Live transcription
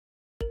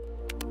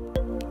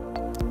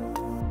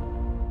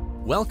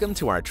Welcome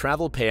to our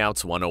Travel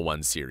Payouts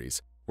 101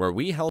 series, where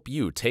we help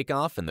you take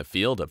off in the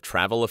field of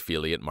travel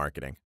affiliate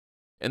marketing.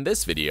 In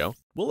this video,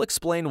 we'll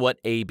explain what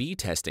A/B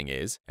testing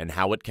is and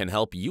how it can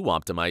help you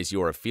optimize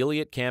your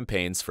affiliate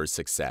campaigns for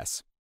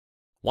success.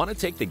 Want to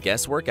take the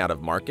guesswork out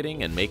of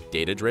marketing and make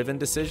data-driven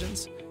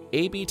decisions?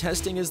 A/B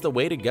testing is the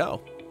way to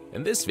go.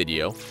 In this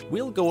video,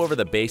 we'll go over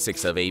the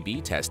basics of A/B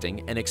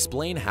testing and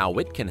explain how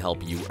it can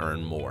help you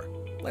earn more.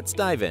 Let's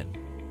dive in.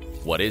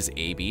 What is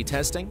A/B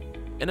testing?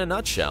 In a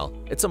nutshell,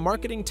 it's a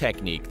marketing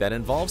technique that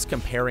involves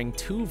comparing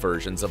two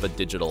versions of a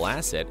digital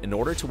asset in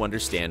order to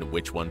understand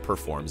which one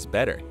performs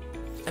better.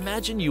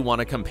 Imagine you want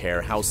to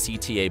compare how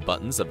CTA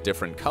buttons of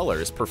different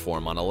colors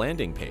perform on a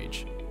landing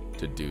page.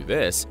 To do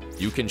this,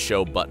 you can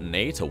show button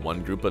A to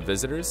one group of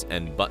visitors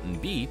and button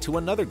B to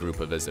another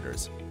group of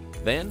visitors.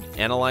 Then,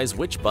 analyze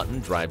which button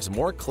drives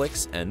more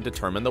clicks and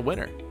determine the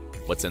winner.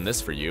 What's in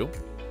this for you?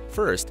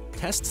 First,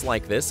 tests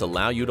like this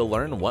allow you to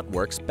learn what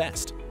works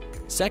best.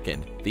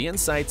 Second, the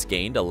insights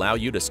gained allow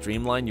you to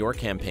streamline your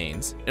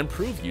campaigns,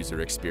 improve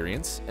user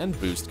experience, and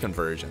boost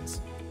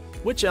conversions.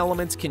 Which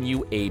elements can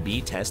you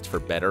A/B test for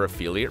better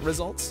affiliate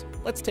results?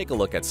 Let's take a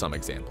look at some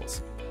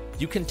examples.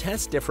 You can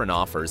test different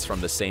offers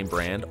from the same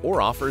brand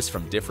or offers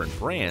from different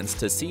brands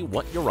to see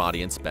what your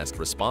audience best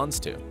responds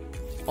to.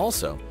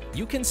 Also,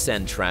 you can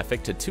send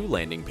traffic to two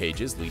landing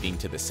pages leading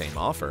to the same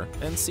offer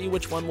and see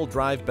which one will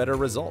drive better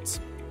results.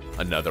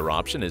 Another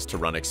option is to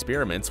run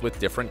experiments with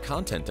different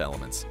content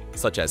elements,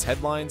 such as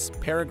headlines,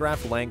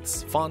 paragraph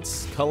lengths,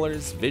 fonts,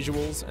 colors,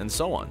 visuals, and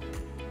so on.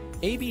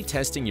 A/B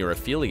testing your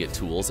affiliate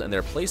tools and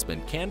their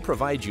placement can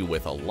provide you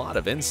with a lot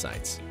of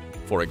insights.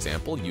 For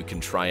example, you can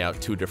try out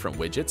two different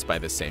widgets by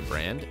the same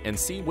brand and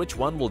see which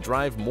one will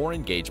drive more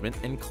engagement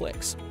and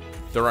clicks.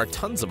 There are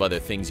tons of other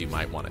things you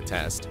might want to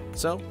test,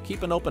 so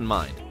keep an open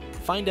mind.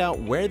 Find out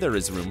where there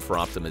is room for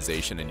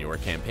optimization in your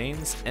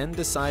campaigns and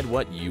decide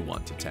what you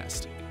want to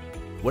test.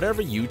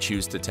 Whatever you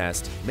choose to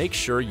test, make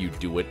sure you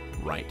do it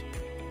right.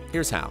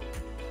 Here's how.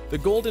 The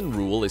golden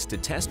rule is to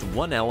test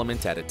one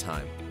element at a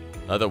time.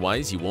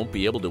 Otherwise, you won't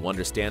be able to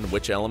understand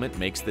which element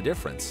makes the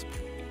difference.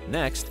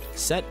 Next,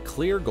 set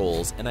clear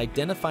goals and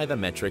identify the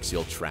metrics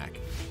you'll track.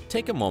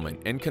 Take a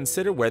moment and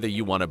consider whether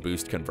you want to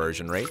boost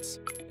conversion rates,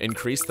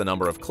 increase the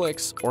number of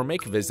clicks, or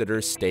make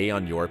visitors stay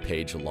on your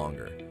page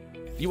longer.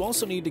 You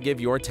also need to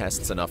give your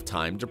tests enough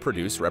time to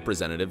produce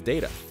representative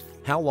data.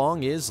 How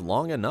long is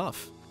long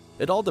enough?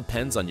 It all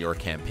depends on your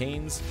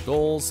campaigns,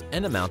 goals,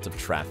 and amount of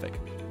traffic.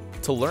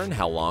 To learn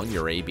how long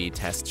your A/B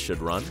tests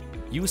should run,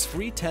 use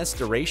free test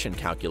duration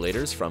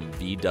calculators from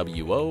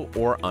VWO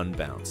or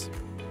Unbounce.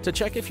 To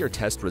check if your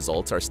test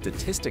results are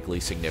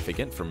statistically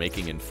significant for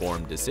making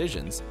informed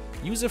decisions,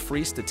 use a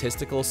free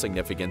statistical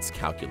significance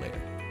calculator.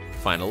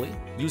 Finally,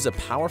 use a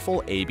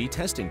powerful A/B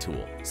testing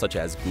tool such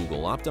as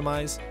Google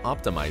Optimize,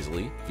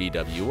 Optimizely,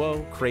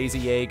 VWO,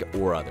 Crazy Egg,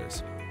 or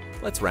others.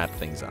 Let's wrap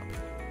things up.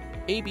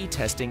 A/B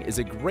testing is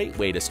a great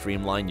way to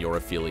streamline your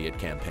affiliate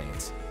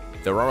campaigns.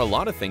 There are a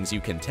lot of things you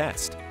can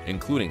test,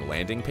 including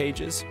landing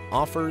pages,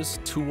 offers,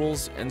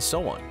 tools, and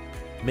so on.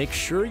 Make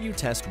sure you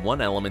test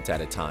one element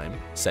at a time,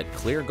 set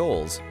clear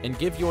goals, and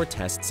give your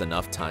tests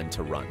enough time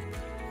to run.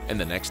 In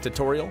the next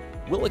tutorial,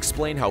 we'll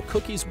explain how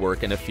cookies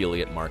work in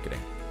affiliate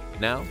marketing.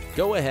 Now,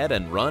 go ahead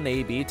and run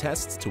A/B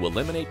tests to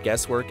eliminate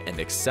guesswork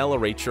and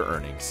accelerate your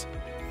earnings.